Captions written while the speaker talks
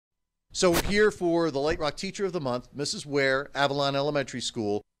So we're here for the Lite Rock Teacher of the Month, Mrs. Ware, Avalon Elementary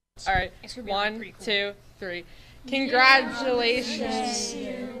School. All right, 1, 2, 3. Congratulations,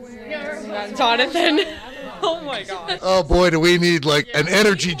 Jonathan. Oh my gosh. Oh boy, do we need like an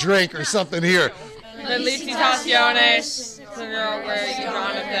energy drink or something here. Felicitaciones, Senora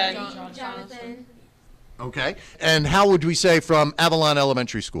Ware, Jonathan. Okay. And how would we say from Avalon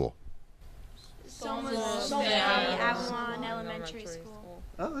Elementary School? Avalon Elementary School.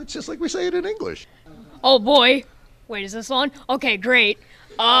 Oh, it's just like we say it in English. Oh boy. Wait, is this on? Okay, great.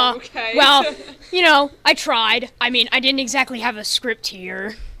 Okay. Well, you know, I tried. I mean, I didn't exactly have a script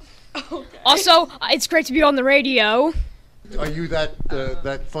here. Okay. Also, it's great to be on the radio. Are you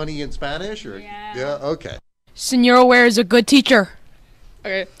that funny in Spanish? Or? Yeah, okay. Senora Ware is a good teacher.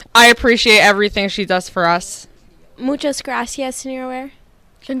 Okay. I appreciate everything she does for us. Muchas gracias, Senora Ware.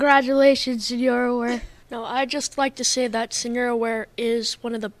 Congratulations, Senora Ware. No, I'd just like to say that Senora Ware is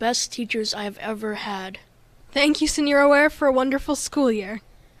one of the best teachers I have ever had. Thank you, Senora Ware, for a wonderful school year.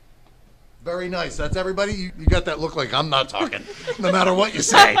 Very nice. That's everybody. You got that look like I'm not talking, no matter what you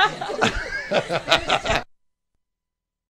say.